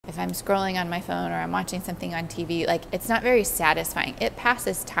if I'm scrolling on my phone or I'm watching something on TV, like it's not very satisfying. It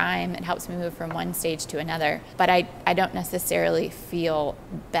passes time, it helps me move from one stage to another, but I don't necessarily feel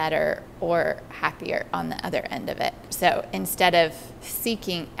better or happier on the other end of it. So instead of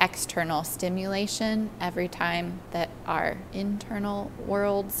seeking external stimulation every time that our internal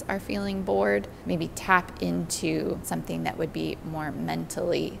worlds are feeling bored, maybe tap into something that would be more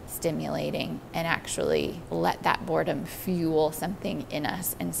mentally stimulating and actually let that boredom fuel something in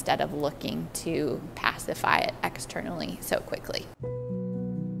us instead of looking to pacify it externally so quickly.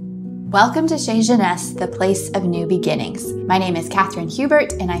 Welcome to Chez Jeunesse, the place of new beginnings. My name is Catherine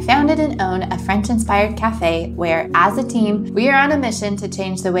Hubert, and I founded and own a French-inspired cafe where, as a team, we are on a mission to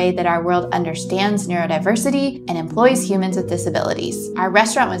change the way that our world understands neurodiversity and employs humans with disabilities. Our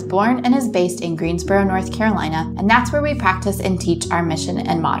restaurant was born and is based in Greensboro, North Carolina, and that's where we practice and teach our mission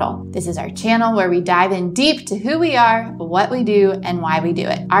and model. This is our channel where we dive in deep to who we are, what we do, and why we do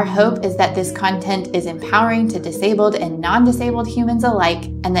it. Our hope is that this content is empowering to disabled and non-disabled humans alike,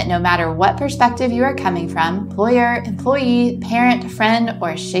 and that no matter what perspective you are coming from, employer, employee, parent, friend,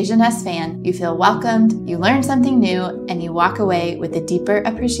 or Chez Jeunesse fan, you feel welcomed, you learn something new, and you walk away with a deeper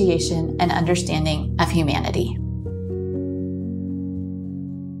appreciation and understanding of humanity.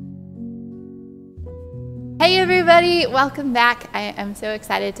 Hey everybody, welcome back. I am so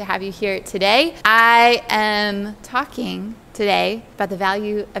excited to have you here today. I am talking today about the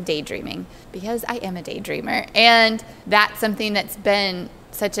value of daydreaming because I am a daydreamer, and that's something that's been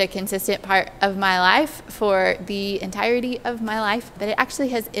such a consistent part of my life for the entirety of my life, but it actually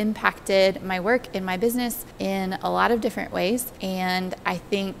has impacted my work in my business in a lot of different ways. And I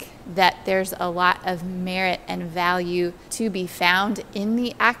think that there's a lot of merit and value to be found in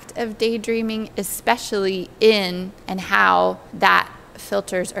the act of daydreaming, especially in and how that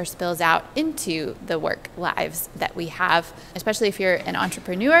filters or spills out into the work lives that we have, especially if you're an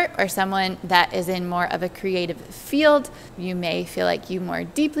entrepreneur or someone that is in more of a creative field. You may feel like you more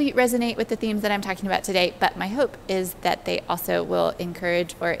deeply resonate with the themes that I'm talking about today, but my hope is that they also will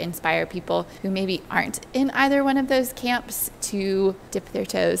encourage or inspire people who maybe aren't in either one of those camps to dip their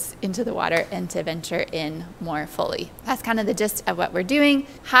toes into the water and to venture in more fully. That's kind of the gist of what we're doing.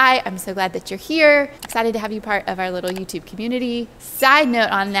 Hi, I'm so glad that you're here. Excited to have you part of our little YouTube community. Side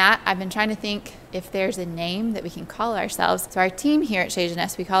note on that, I've been trying to think if there's a name that we can call ourselves. So our team here at Chez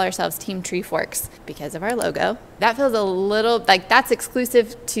Jeunesse, we call ourselves Team Tree Forks because of our logo. That feels a little like that's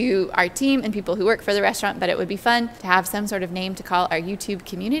exclusive to our team and people who work for the restaurant, but it would be fun to have some sort of name to call our YouTube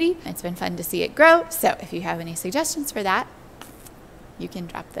community. It's been fun to see it grow. So if you have any suggestions for that, you can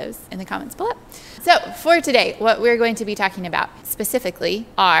drop those in the comments below. So for today, what we're going to be talking about specifically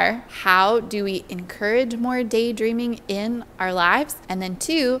are how do we encourage more daydreaming in our lives? And then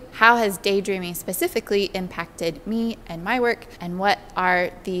two, how has daydreaming specifically impacted me and my work? And what are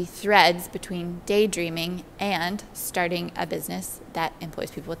the threads between daydreaming and starting a business that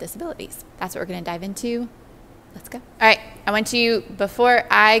employs people with disabilities? That's what we're going to dive into. Let's go. All right, I want you, before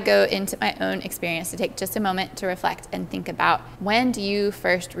I go into my own experience, to take just a moment to reflect and think about, when do you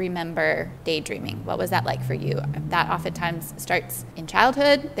first remember daydreaming? What was that like for you? That oftentimes starts in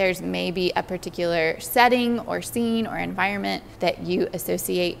childhood. There's maybe a particular setting or scene or environment that you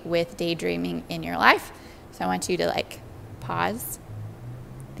associate with daydreaming in your life. So I want you to pause,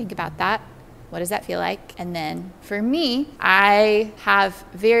 think about that. What does that feel like? And then for me, I have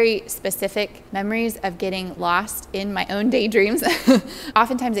very specific memories of getting lost in my own daydreams.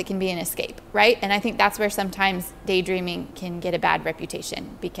 Oftentimes it can be an escape, right? And I think that's where sometimes daydreaming can get a bad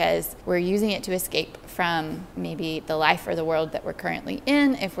reputation because we're using it to escape from maybe the life or the world that we're currently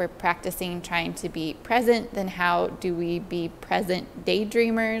in. If we're practicing trying to be present, then how do we be present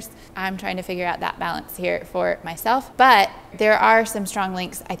daydreamers? I'm trying to figure out that balance here for myself. But there are some strong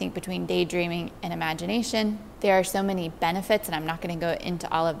links, I think, between daydreaming and imagination. There are so many benefits, and I'm not going to go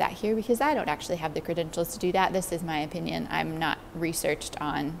into all of that here because I don't actually have the credentials to do that. This is my opinion. I'm not researched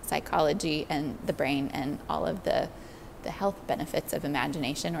on psychology and the brain and all of the health benefits of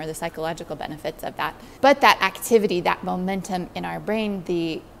imagination or the psychological benefits of that. But that activity, that momentum in our brain,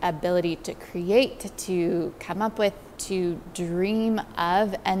 the ability to create, to come up with, to dream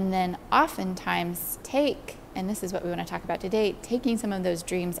of, and then oftentimes take, and this is what we want to talk about today, taking some of those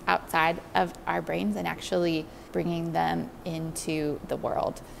dreams outside of our brains and actually bringing them into the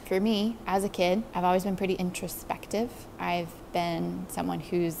world. For me, as a kid, I've always been pretty introspective. I've been someone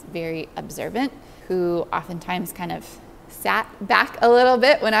who's very observant, who oftentimes kind of sat back a little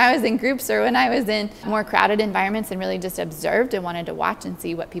bit when I was in groups or when I was in more crowded environments and really just observed and wanted to watch and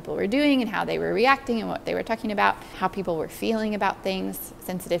see what people were doing and how they were reacting and what they were talking about, how people were feeling about things,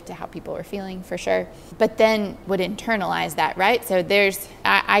 sensitive to how people were feeling for sure, but then would internalize that, right? So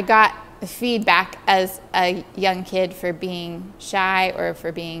I got feedback as a young kid for being shy or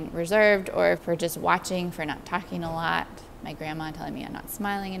for being reserved or for just watching, for not talking a lot. My grandma telling me I'm not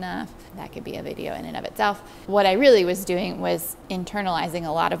smiling enough. That could be a video in and of itself. What I really was doing was internalizing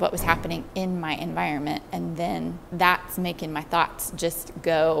a lot of what was happening in my environment, and then that's making my thoughts just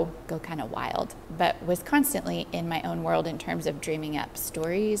go kind of wild, but was constantly in my own world in terms of dreaming up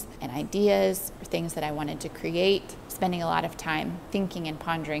stories and ideas, things that I wanted to create, spending a lot of time thinking and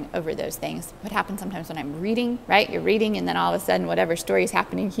pondering over those things. What happens sometimes when I'm reading, right? You're reading and then all of a sudden whatever story is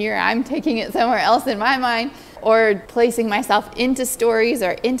happening here, I'm taking it somewhere else in my mind, or placing myself into stories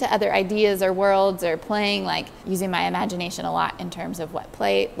or into other ideas or worlds, or playing, like using my imagination a lot in terms of what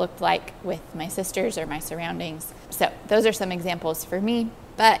play looked like with my sisters or my surroundings. So those are some examples for me.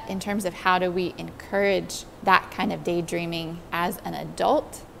 But in terms of how do we encourage that kind of daydreaming as an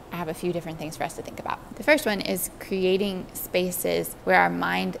adult, I have a few different things for us to think about. The first one is creating spaces where our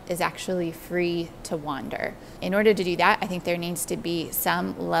mind is actually free to wander. In order to do that, I think there needs to be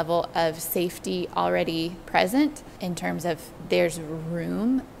some level of safety already present in terms of there's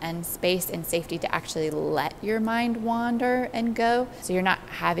room and space and safety to actually let your mind wander and go. So you're not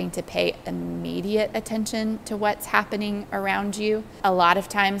having to pay immediate attention to what's happening around you. A lot of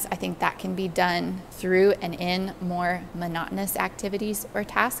times I think that can be done through and in more monotonous activities or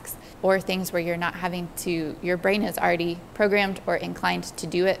tasks, or things where you're not having to, your brain is already programmed or inclined to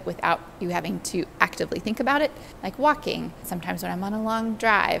do it without you having to actively think about it, like walking. Sometimes when I'm on a long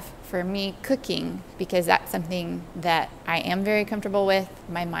drive, for me, cooking, because that's something that I am very comfortable with.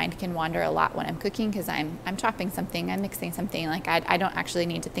 My mind can wander a lot when I'm cooking because I'm chopping something, I'm mixing something, like I don't actually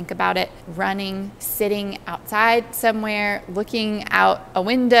need to think about it. Running, sitting outside somewhere, looking out a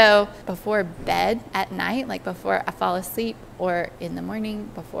window before bed at night, like before I fall asleep, or in the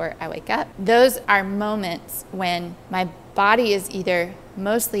morning before I wake up. Those are moments when my body is either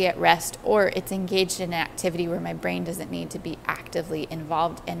mostly at rest or it's engaged in an activity where my brain doesn't need to be actively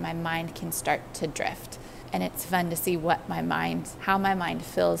involved and my mind can start to drift. And it's fun to see how my mind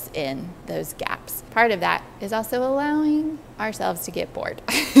fills in those gaps. Part of that is also allowing ourselves to get bored,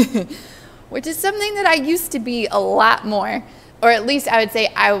 which is something that I used to be a lot more. Or at least I would say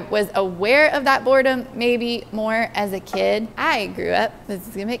I was aware of that boredom maybe more as a kid. I grew up, this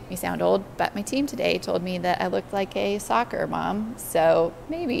is gonna make me sound old, but my team today told me that I looked like a soccer mom, so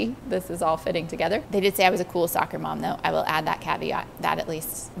maybe this is all fitting together. They did say I was a cool soccer mom though. I will add that caveat. That at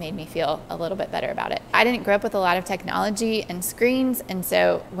least made me feel a little bit better about it. I didn't grow up with a lot of technology and screens, and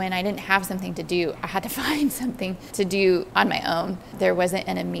so when I didn't have something to do, I had to find something to do on my own. There wasn't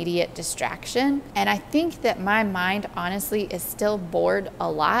an immediate distraction, and I think that my mind honestly is still bored a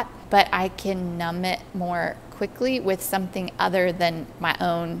lot, but I can numb it more quickly with something other than my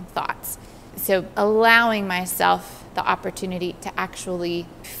own thoughts. So allowing myself the opportunity to actually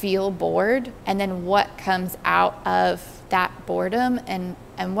feel bored, and then what comes out of that boredom and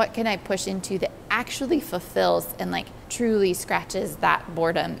what can I push into that actually fulfills and like truly scratches that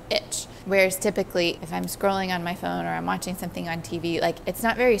boredom itch. Whereas typically if I'm scrolling on my phone or I'm watching something on TV, like it's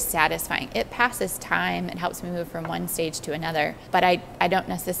not very satisfying. It passes time and helps me move from one stage to another, but I don't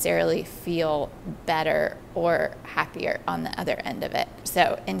necessarily feel better or happier on the other end of it.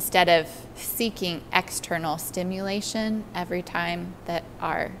 So instead of seeking external stimulation every time that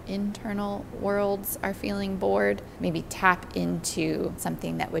our internal worlds are feeling bored, maybe tap into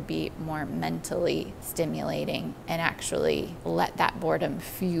something that would be more mentally stimulating and actually let that boredom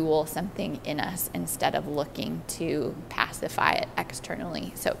fuel something in us instead of looking to pacify it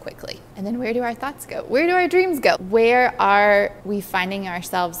externally so quickly. And then where do our thoughts go? Where do our dreams go? Where are we finding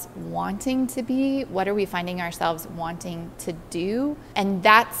ourselves wanting to be? What are we finding ourselves wanting to do? And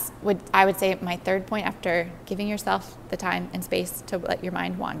that's what I would say my third point after giving yourself the time and space to let your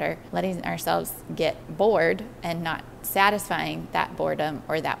mind wander, letting ourselves get bored and not satisfying that boredom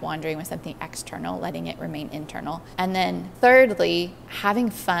or that wandering with something external, letting it remain internal. And then thirdly, having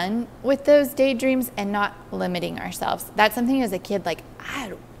fun with those daydreams and not limiting ourselves. That's something as a kid, like I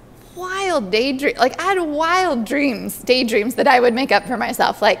had wild daydreams that I would make up for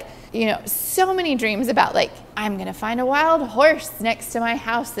myself. Like, you know, so many dreams about like, I'm gonna find a wild horse next to my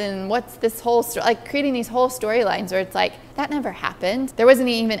house and what's this whole story, like creating these whole storylines where it's like, that never happened. There wasn't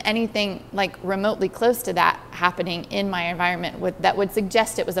even anything like remotely close to that happening in my environment that would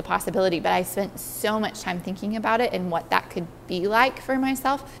suggest it was a possibility, but I spent so much time thinking about it and what that could be like for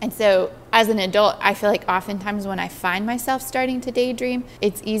myself. And so as an adult, I feel like oftentimes when I find myself starting to daydream,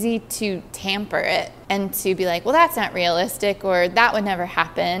 it's easy to tamper it and to be like, well, that's not realistic, or that would never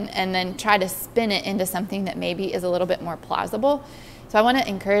happen, and then try to spin it into something that maybe is a little bit more plausible. So I want to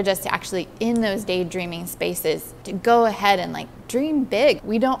encourage us to actually, in those daydreaming spaces, to go ahead and like dream big.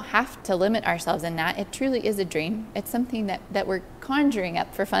 We don't have to limit ourselves in that. It truly is a dream. It's something that we're conjuring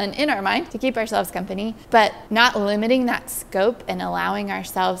up for fun in our mind to keep ourselves company, but not limiting that scope and allowing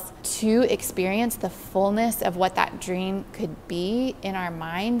ourselves to experience the fullness of what that dream could be in our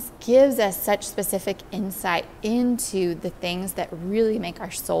minds gives us such specific insight into the things that really make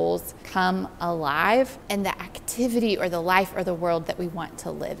our souls come alive and the activity or the life or the world that we want to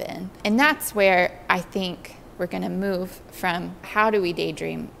live in. And that's where I think we're going to move from how do we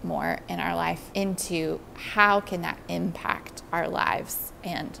daydream more in our life into how can that impact our lives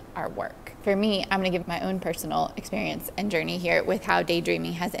and our work. For me, I'm going to give my own personal experience and journey here with how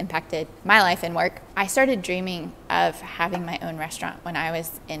daydreaming has impacted my life and work. I started dreaming of having my own restaurant when I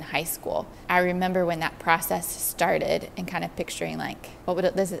was in high school. I remember when that process started and kind of picturing like,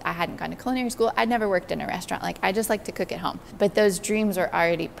 I hadn't gone to culinary school. I'd never worked in a restaurant. Like, I just like to cook at home. But those dreams were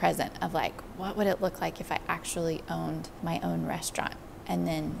already present of like, what would it look like if I actually owned my own restaurant? And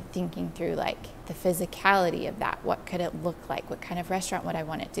then thinking through like the physicality of that. What could it look like? What kind of restaurant would I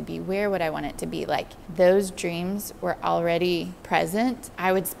want it to be? Where would I want it to be? Like, those dreams were already present.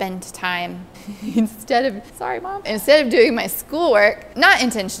 I would spend time instead of doing my schoolwork, not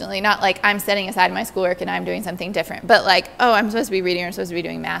intentionally, not like I'm setting aside my schoolwork and I'm doing something different, but like, oh, I'm supposed to be reading or I'm supposed to be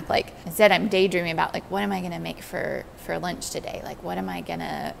doing math. Like, instead I'm daydreaming about like, what am I going to make for lunch today? Like,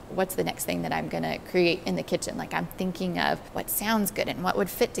 what's the next thing that I'm going to create in the kitchen? Like, I'm thinking of what sounds good and what would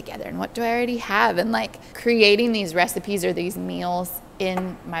fit together and what do I already have, and like creating these recipes or these meals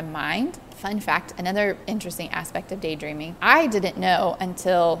in my mind. Fun fact, another interesting aspect of daydreaming, I didn't know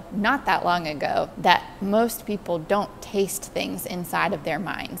until not that long ago that most people don't taste things inside of their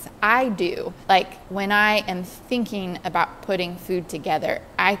minds. I do. Like, when I am thinking about putting food together,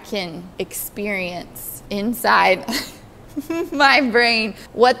 I can experience inside my brain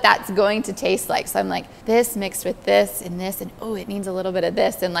what that's going to taste like. So I'm like, this mixed with this, and oh, it needs a little bit of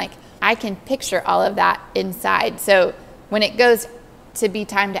this, and like I can picture all of that inside. So when it goes to be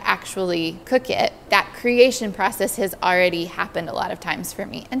time to actually cook it, that creation process has already happened a lot of times for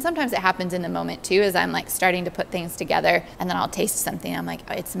me. And sometimes it happens in the moment too, as I'm like starting to put things together, and then I'll taste something, I'm like,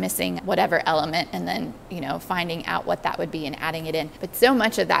 oh, it's missing whatever element, and then, finding out what that would be and adding it in. But so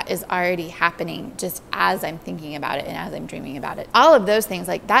much of that is already happening just as I'm thinking about it and as I'm dreaming about it. All of those things,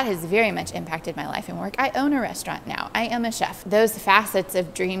 like, that has very much impacted my life and work. I own a restaurant now. I am a chef. Those facets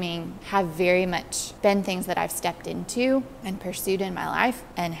of dreaming have very much been things that I've stepped into and pursued in my life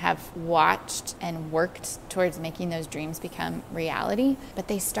and have watched and worked towards making those dreams become reality. But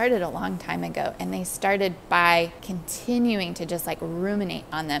they started a long time ago, and they started by continuing to just like ruminate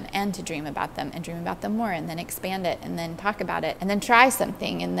on them and to dream about them and dream about them more, and then expand it and then talk about it and then try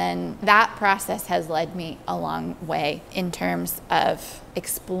something. And then that process has led me a long way in terms of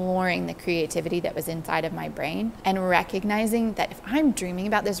exploring the creativity that was inside of my brain and recognizing that if I'm dreaming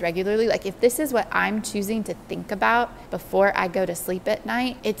about this regularly, like if this is what I'm choosing to think about before I go to sleep at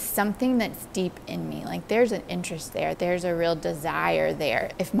night, it's something that's deep in me. Like, there's an interest there. There's a real desire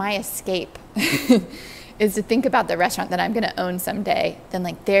there. If my escape is to think about the restaurant that I'm going to own someday, then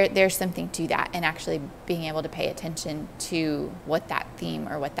like there's something to that, and actually being able to pay attention to what that theme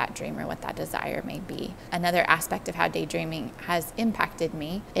or what that dream or what that desire may be. Another aspect of how daydreaming has impacted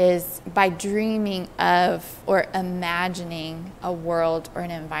me is by dreaming of or imagining a world or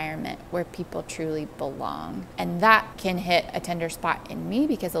an environment where people truly belong. And that can hit a tender spot in me,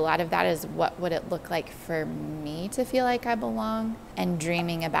 because a lot of that is what would it look like for me to feel like I belong, and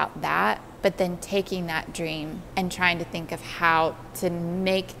dreaming about that. But then taking that dream and trying to think of how to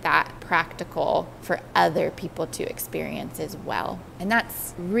make that practical for other people to experience as well. And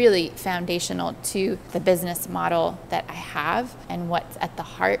that's really foundational to the business model that I have, and what's at the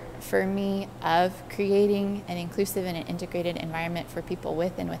heart for me of creating an inclusive and an integrated environment for people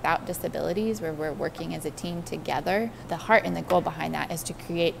with and without disabilities, where we're working as a team together. The heart and the goal behind that is to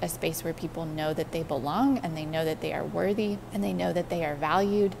create a space where people know that they belong, and they know that they are worthy, and they know that they are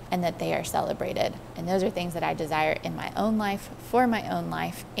valued, and that they are celebrated. And those are things that I desire in my own life, for my own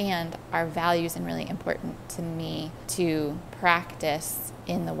life, and are values and really important to me to practice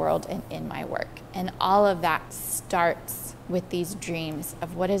in the world and in my work. And all of that starts with these dreams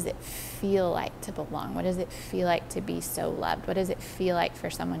of what does it feel like to belong? What does it feel like to be so loved? What does it feel like for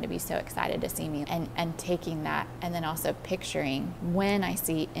someone to be so excited to see me? And taking that, and then also picturing when I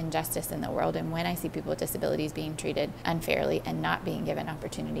see injustice in the world and when I see people with disabilities being treated unfairly and not being given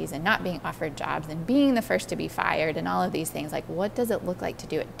opportunities and not being offered jobs and being the first to be fired and all of these things, like what does it look like to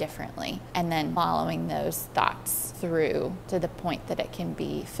do it differently? And then following those thoughts through to the point that it can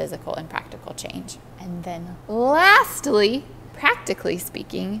be physical and practical change. And then lastly, practically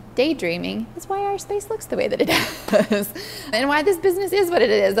speaking, daydreaming is why our space looks the way that it does and why this business is what it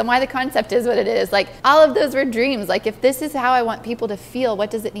is and why the concept is what it is. Like all of those were dreams. Like if this is how I want people to feel,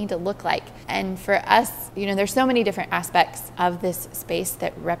 what does it need to look like? And for us, you know, there's so many different aspects of this space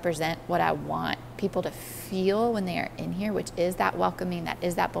that represent what I want people to feel when they are in here, which is that welcoming, that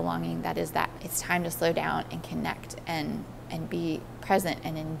is that belonging, that is that it's time to slow down and connect and be present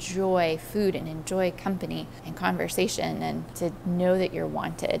and enjoy food and enjoy company and conversation and to know that you're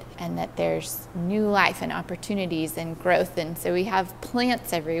wanted and that there's new life and opportunities and growth. And so we have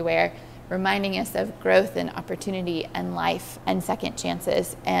plants everywhere reminding us of growth and opportunity and life and second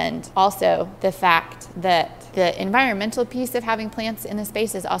chances. And also the fact that the environmental piece of having plants in the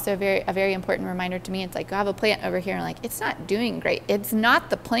space is also a very important reminder to me. It's like, go have a plant over here and like, it's not doing great. It's not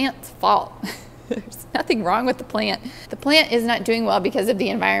the plant's fault. There's nothing wrong with the plant. The plant is not doing well because of the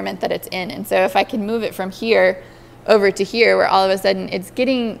environment that it's in. And so if I can move it from here over to here, where all of a sudden it's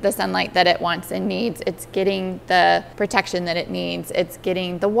getting the sunlight that it wants and needs, it's getting the protection that it needs, it's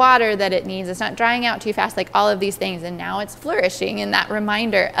getting the water that it needs, it's not drying out too fast, like all of these things, and now it's flourishing. And that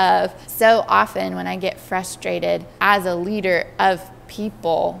reminder of so often when I get frustrated as a leader of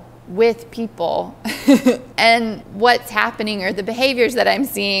people, with people and what's happening or the behaviors that I'm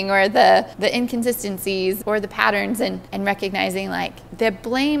seeing or the inconsistencies or the patterns and recognizing like the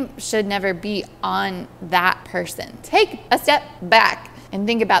blame should never be on that person. Take a step back and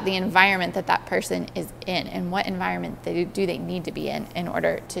think about the environment that that person is in and what environment do they need to be in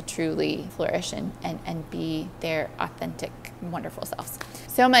order to truly flourish and be their authentic, wonderful selves.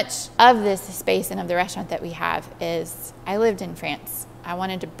 So much of this space and of the restaurant that we have is, I lived in France. I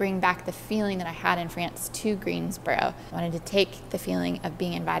wanted to bring back the feeling that I had in France to Greensboro. I wanted to take the feeling of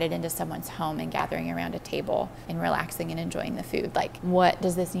being invited into someone's home and gathering around a table and relaxing and enjoying the food. Like, what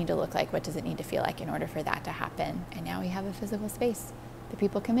does this need to look like? What does it need to feel like in order for that to happen? And now we have a physical space that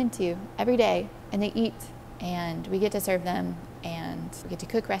people come into every day and they eat and we get to serve them and we get to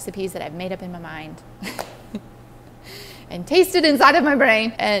cook recipes that I've made up in my mind. And tasted inside of my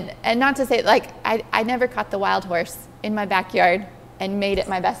brain. And not to say, like, I never caught the wild horse in my backyard and made it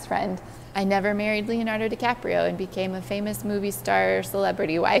my best friend. I never married Leonardo DiCaprio and became a famous movie star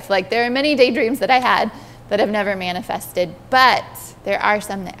celebrity wife. Like, there are many daydreams that I had that have never manifested, but there are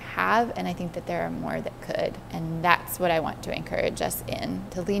some that have, and I think that there are more that could. And that's what I want to encourage us in,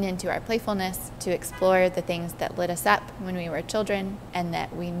 to lean into our playfulness, to explore the things that lit us up when we were children and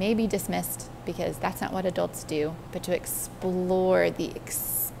that we may be dismissed because that's not what adults do, but to explore the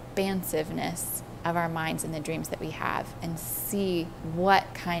expansiveness of our minds and the dreams that we have and see what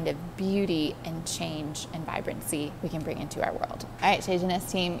kind of beauty and change and vibrancy we can bring into our world. All right, Shade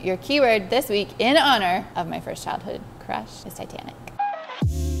Nest team, your keyword this week in honor of my first childhood crush is Titanic.